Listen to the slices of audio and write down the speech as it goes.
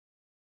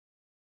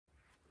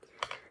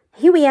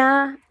here we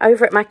are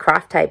over at my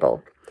craft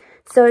table.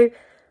 So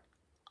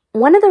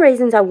one of the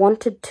reasons I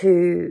wanted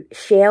to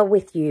share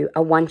with you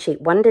a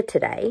one-sheet wonder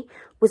today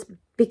was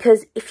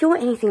because if you're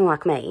anything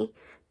like me,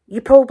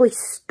 you probably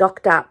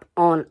stocked up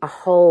on a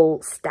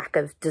whole stack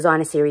of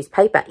designer series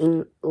paper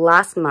in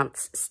last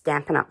month's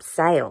Stampin' Up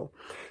sale.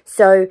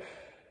 So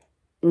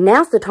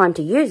now's the time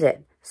to use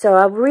it. So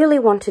I really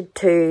wanted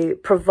to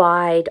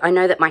provide, I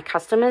know that my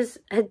customers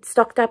had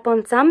stocked up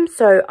on some,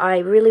 so I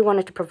really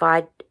wanted to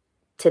provide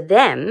to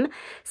them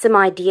some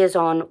ideas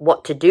on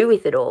what to do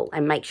with it all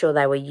and make sure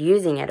they were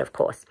using it, of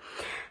course.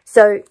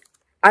 So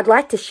I'd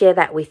like to share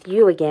that with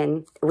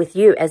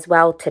you as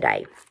well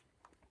today.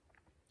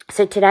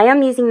 So today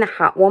I'm using the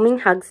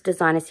Heartwarming Hugs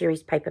Designer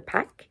Series paper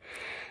pack,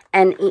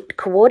 and it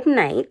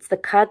coordinates the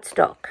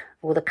cardstock,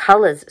 or the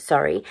colours,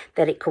 sorry,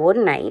 that it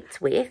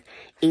coordinates with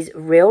is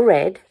Real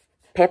Red,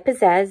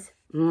 Pepperzazz,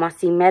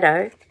 Mossy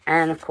Meadow,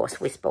 and of course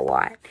Whisper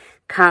White.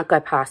 Can't go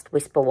past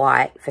Whisper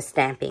White for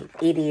stamping.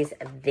 It is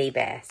the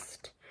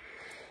best.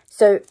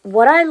 So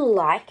what I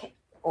like,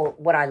 or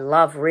what I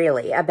love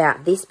really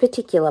about this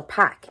particular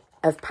pack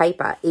of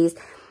paper is,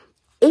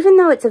 even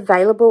though it's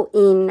available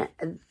in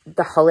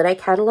the holiday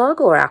catalogue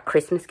or our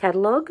Christmas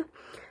catalogue,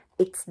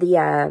 it's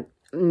the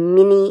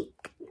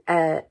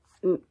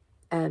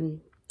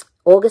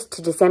August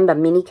to December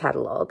mini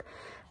catalogue,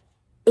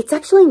 it's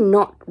actually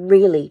not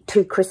really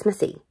too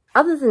Christmassy,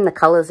 other than the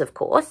colours, of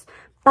course,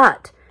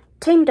 but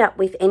teamed up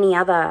with any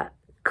other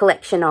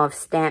collection of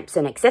stamps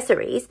and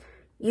accessories,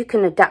 you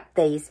can adapt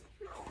these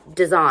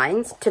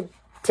designs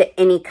to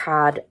any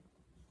card,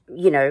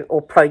 you know,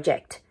 or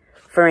project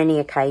for any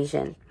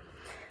occasion.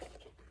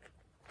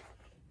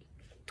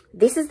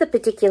 This is the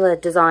particular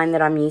design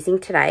that I'm using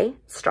today,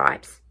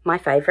 stripes, my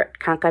favourite,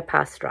 can't go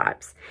past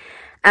stripes.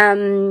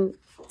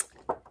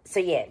 So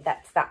yeah,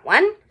 that's that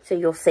one. So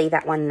you'll see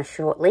that one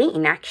shortly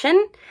in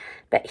action.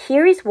 But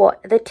here is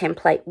what the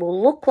template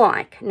will look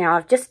like. Now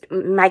I've just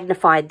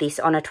magnified this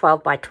on a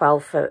 12 by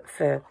 12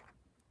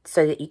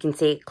 so that you can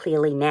see it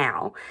clearly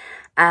now.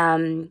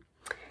 And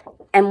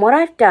what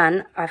I've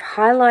done, I've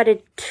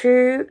highlighted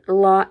two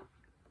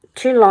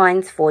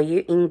lines for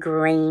you in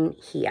green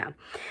here.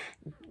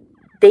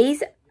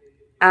 These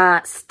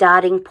are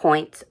starting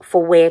points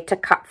for where to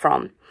cut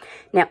from.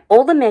 Now,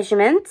 all the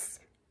measurements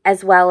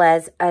as well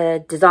as a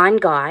design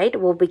guide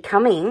will be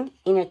coming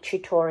in a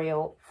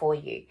tutorial for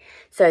you.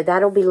 So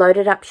that'll be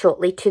loaded up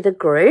shortly to the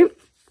group.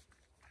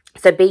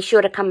 So be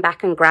sure to come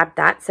back and grab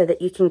that so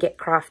that you can get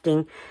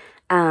crafting,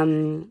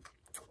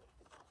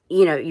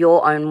 you know,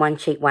 your own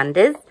one-sheet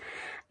wonders.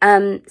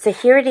 So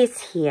here it is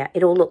here.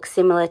 It'll look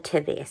similar to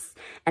this.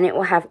 And it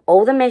will have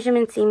all the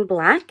measurements in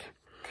black,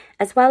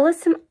 as well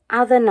as some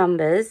other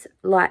numbers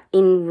like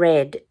in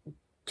red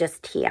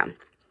just here.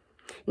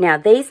 Now,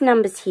 these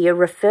numbers here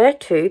refer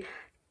to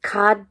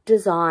card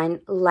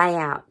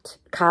layout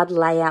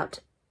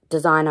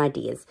design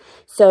ideas.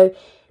 So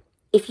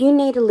if you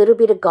need a little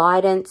bit of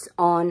guidance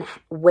on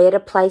where to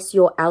place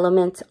your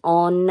elements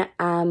on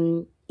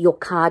your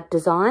card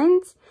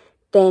designs,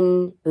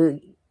 then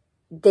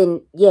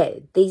yeah,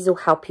 these will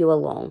help you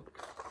along.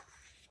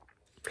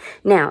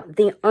 Now,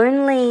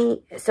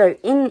 so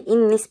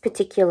in this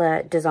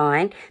particular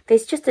design,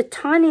 there's just a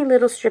tiny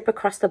little strip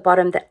across the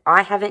bottom that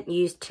I haven't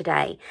used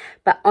today,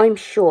 but I'm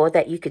sure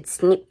that you could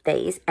snip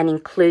these and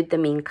include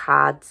them in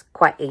cards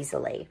quite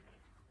easily.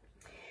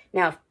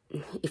 Now,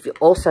 if you're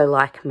also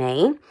like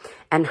me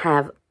and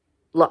have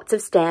lots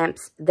of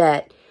stamps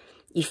that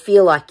you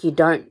feel like you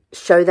don't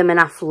show them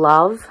enough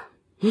love,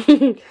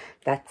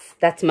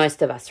 that's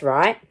most of us,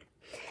 right?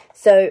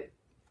 So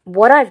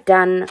what I've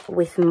done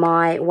with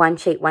my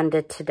one-sheet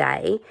wonder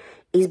today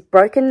is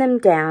broken them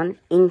down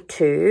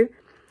into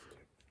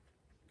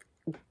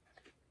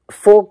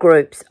 4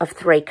 groups of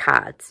 3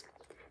 cards.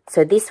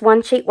 So this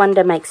one-sheet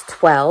wonder makes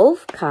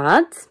 12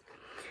 cards.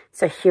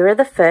 So here are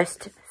the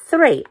first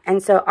 3.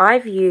 And so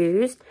I've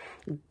used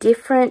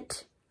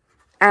different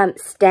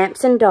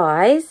stamps and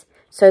dies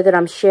so that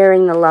I'm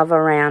sharing the love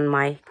around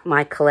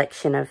my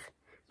collection of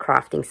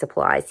crafting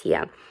supplies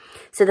here.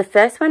 So the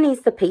first one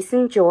is the Peace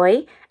and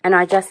Joy, and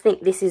I just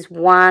think this is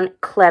one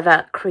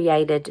clever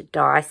created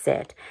die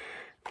set,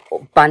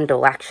 or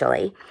bundle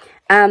actually.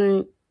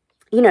 You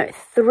know,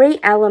 3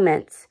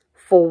 elements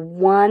for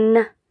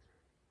one,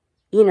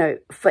 you know,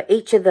 for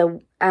each of the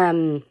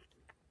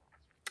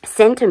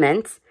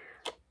sentiments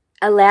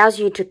allows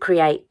you to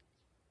create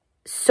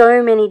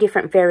so many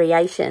different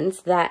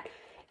variations that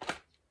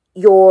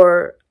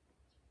your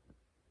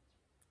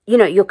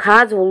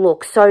cards will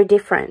look so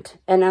different.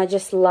 And I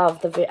just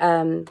love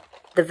the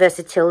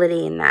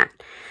versatility in that.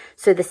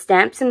 So the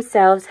stamps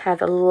themselves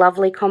have a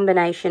lovely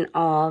combination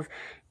of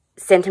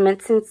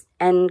sentiments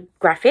and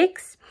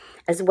graphics,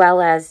 as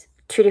well as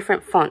 2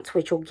 different fonts,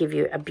 which will give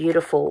you a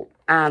beautiful,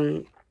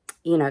 you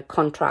know,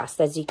 contrast,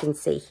 as you can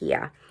see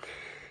here.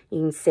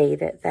 You can see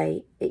that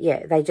they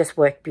just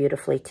work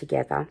beautifully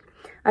together.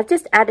 I've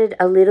just added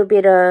a little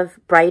bit of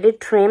braided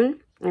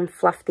trim and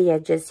fluff the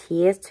edges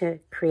here to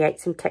create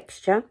some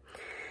texture.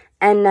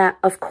 And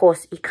of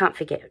course, you can't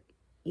forget,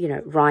 you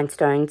know,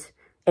 rhinestones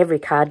every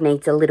card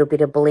needs a little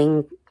bit of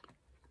bling.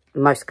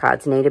 Most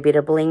cards need a bit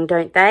of bling,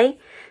 don't they?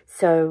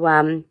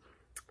 So,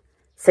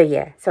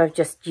 yeah, so I've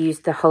just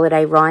used the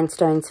holiday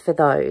rhinestones for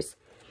those.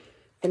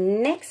 The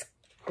next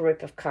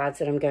group of cards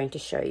that I'm going to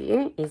show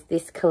you is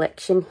this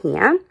collection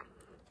here.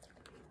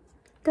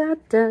 Da,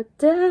 da,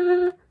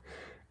 da.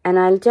 And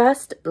I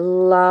just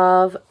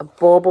love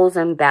baubles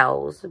and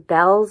bells.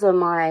 Bells are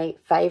my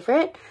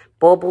favourite.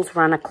 Baubles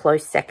run a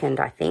close second,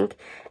 I think.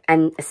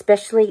 And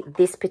especially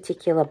this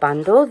particular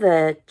bundle,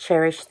 the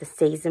Cherish the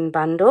Season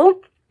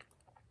bundle,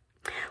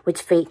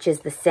 which features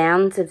the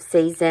Sounds of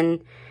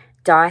Season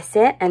die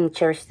set and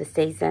Cherish the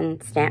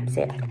Season stamp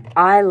set.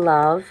 I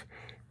love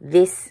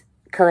this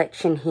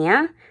collection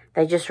here.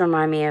 They just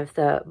remind me of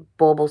the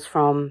baubles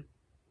from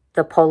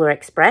the Polar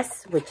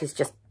Express, which is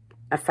just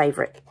a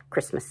favourite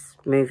Christmas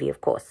movie, of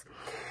course.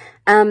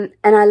 And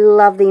I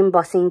love the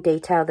embossing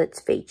detail that's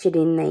featured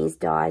in these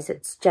dies.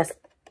 It's just,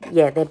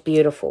 yeah, they're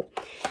beautiful.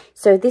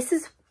 So this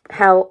is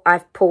how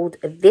I've pulled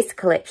this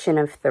collection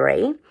of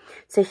 3.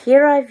 So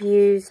here I've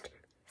used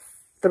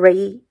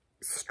 3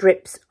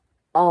 strips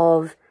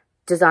of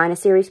designer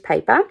series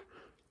paper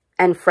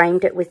and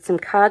framed it with some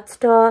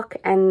cardstock,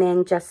 and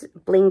then just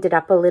blinged it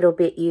up a little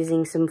bit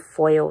using some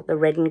foil, the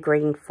red and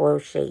green foil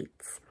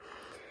sheets.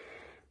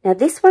 Now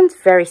this one's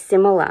very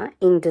similar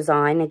in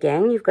design.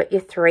 Again, you've got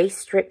your 3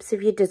 strips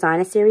of your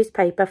designer series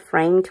paper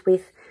framed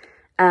with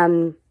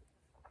some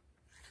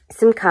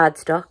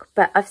cardstock,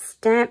 but I've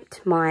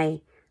stamped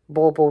my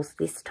baubles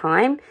this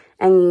time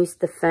and used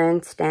the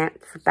fern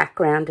stamp for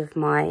background of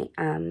my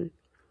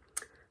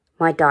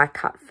my die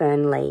cut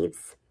fern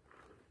leaves.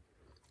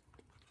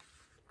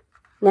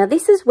 Now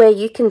this is where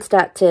you can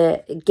start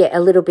to get a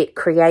little bit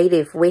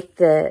creative with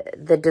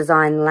the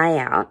design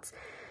layouts.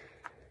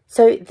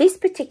 So this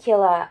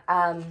particular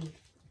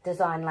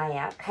design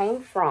layout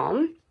came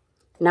from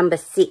number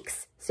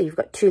 6. So you've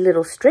got 2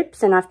 little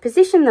strips, and I've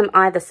positioned them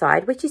either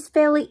side, which is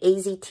fairly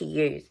easy to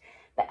use.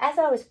 But as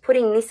I was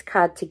putting this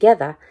card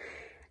together,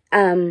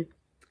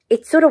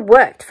 it sort of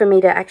worked for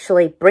me to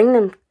actually bring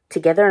them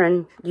together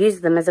and use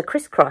them as a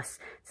crisscross.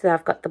 So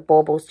I've got the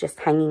baubles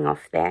just hanging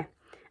off there.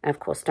 And of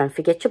course, don't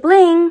forget your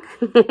bling.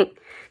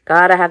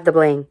 Gotta have the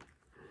bling.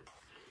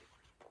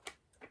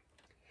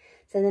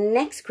 So the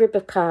next group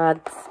of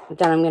cards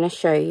that I'm going to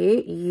show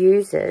you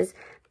uses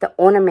the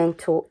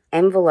ornamental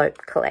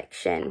envelope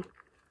collection.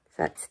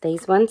 So that's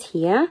these ones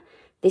here.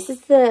 This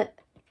is the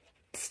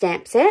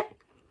stamp set.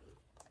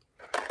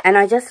 And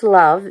I just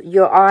love,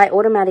 your eye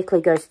automatically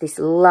goes to this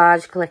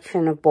large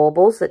collection of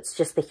baubles. That's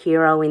just the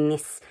hero in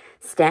this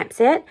stamp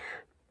set.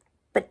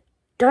 But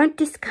don't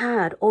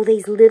discard all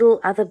these little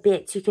other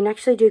bits. You can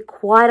actually do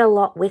quite a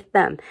lot with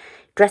them.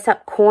 Dress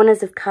up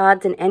corners of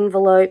cards and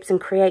envelopes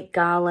and create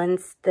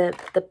garlands. The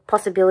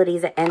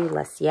possibilities are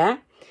endless, yeah?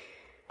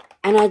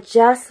 And I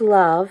just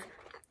love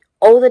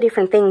all the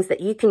different things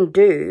that you can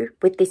do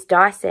with this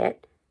die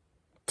set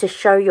to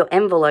show your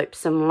envelope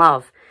some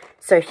love.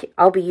 So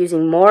I'll be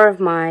using more of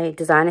my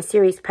designer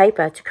series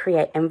paper to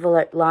create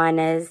envelope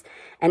liners,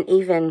 and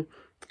even,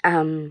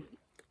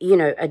 you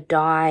know, a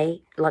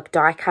die, like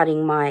die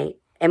cutting my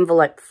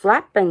envelope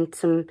flap and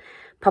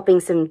popping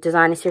some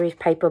designer series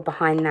paper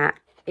behind that.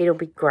 It'll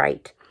be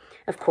great.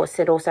 Of course,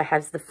 it also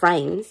has the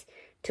frames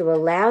to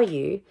allow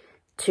you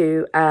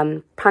to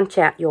punch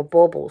out your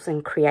baubles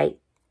and create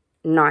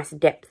nice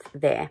depth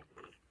there.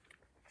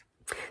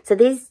 So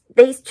these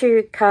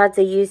 2 cards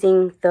are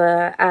using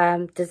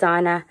the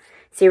designer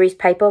series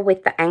paper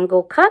with the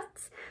angle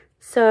cuts.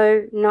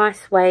 So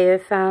nice way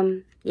of,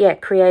 yeah,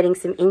 creating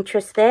some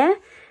interest there.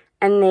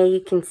 And there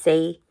you can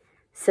see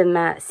some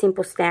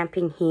simple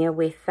stamping here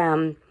with,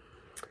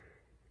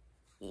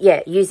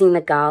 yeah, using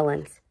the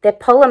garlands. They're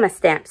polymer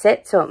stamp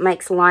sets, so it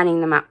makes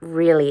lining them up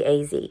really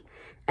easy.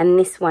 And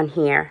this one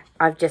here,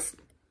 I've just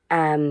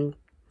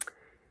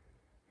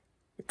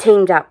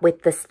teamed up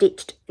with the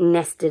stitched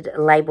nested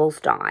labels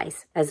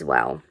dies as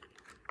well.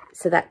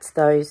 So that's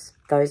those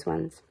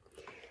ones.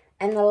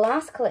 And the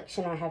last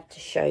collection I have to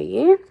show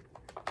you,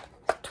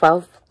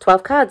 12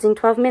 cards in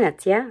 12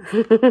 minutes, yeah?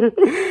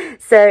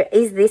 So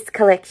is this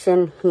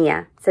collection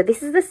here. So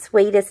this is the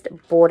Sweetest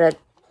Border,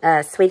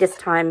 Sweetest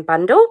Time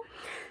bundle.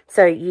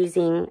 So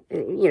using,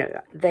 you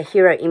know, the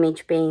hero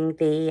image being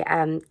the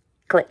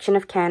collection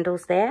of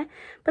candles there.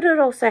 But it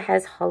also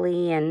has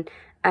holly and,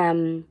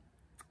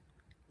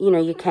 you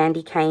know, your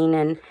candy cane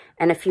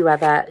and a few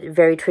other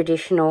very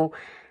traditional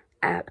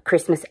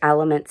Christmas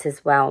elements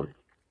as well.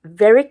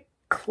 Very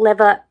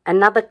clever,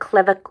 another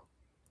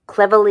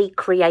cleverly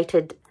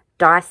created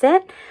die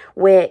set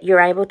where you're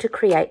able to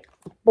create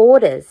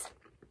borders.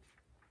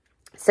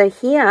 So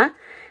here,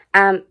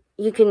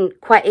 you can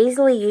quite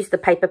easily use the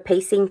paper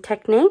piecing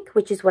technique,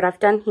 which is what I've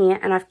done here,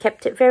 and I've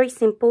kept it very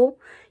simple.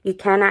 You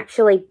can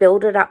actually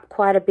build it up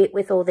quite a bit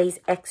with all these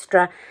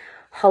extra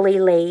holly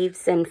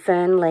leaves and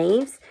fern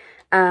leaves.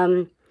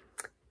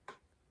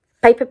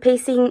 Paper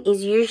piecing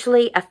is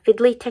usually a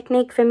fiddly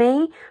technique for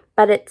me,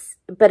 but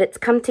it's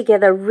come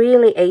together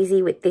really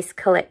easy with this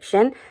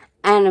collection,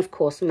 and of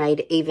course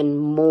made even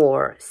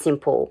more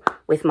simple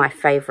with my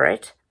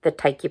favorite the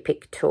take your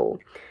pick tool.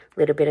 A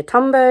little bit of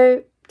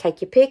Tombow,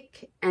 take your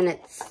pick, and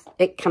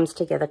it comes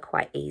together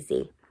quite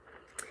easy.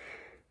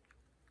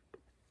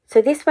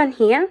 So this one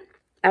here,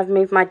 I've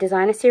moved my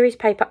designer series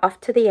paper off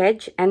to the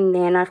edge, and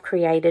then I've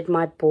created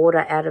my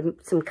border out of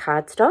some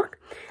cardstock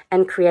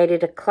and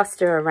created a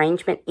cluster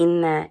arrangement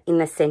in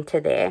the center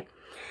there.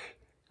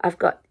 I've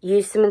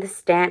used some of the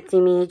stamped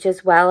image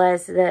as well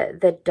as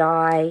the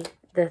die,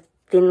 the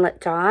Thinlit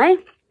die.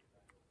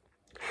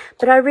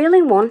 But I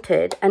really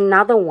wanted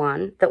another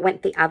one that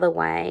went the other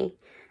way.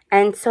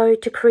 And so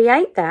to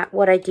create that,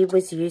 what I did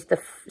was use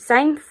the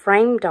same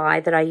frame die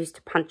that I used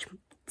to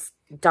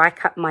die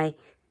cut my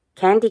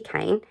candy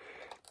cane,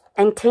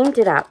 and teamed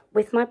it up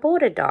with my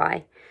border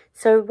die.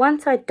 So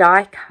once I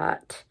die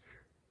cut,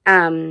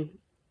 you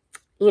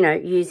know,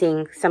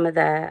 using some of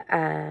the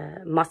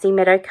Mossy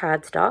Meadow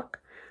cardstock,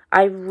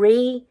 I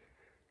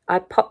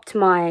popped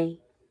my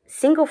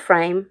single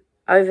frame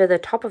over the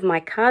top of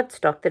my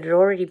cardstock that had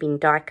already been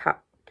die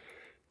cut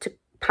to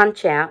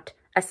punch out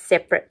a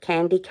separate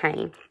candy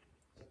cane.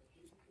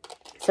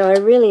 So I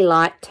really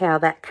liked how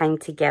that came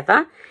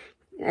together.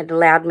 It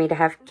allowed me to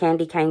have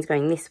candy canes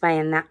going this way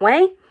and that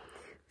way.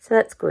 So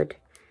that's good.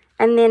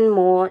 And then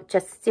more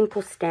just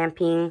simple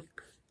stamping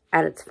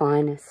at its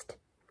finest.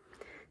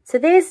 So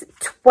there's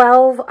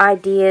 12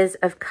 ideas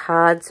of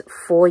cards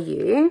for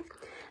you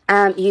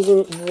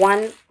using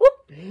one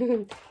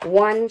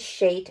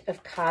sheet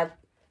of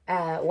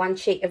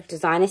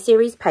designer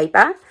series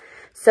paper.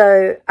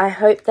 So I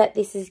hope that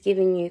this has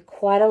given you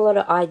quite a lot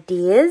of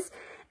ideas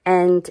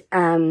and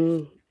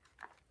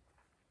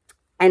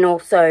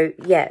also,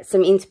 yeah,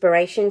 some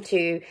inspiration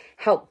to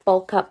help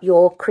bulk up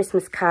your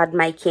Christmas card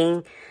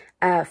making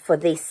for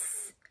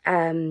this,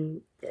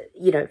 you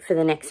know, for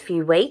the next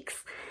few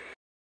weeks.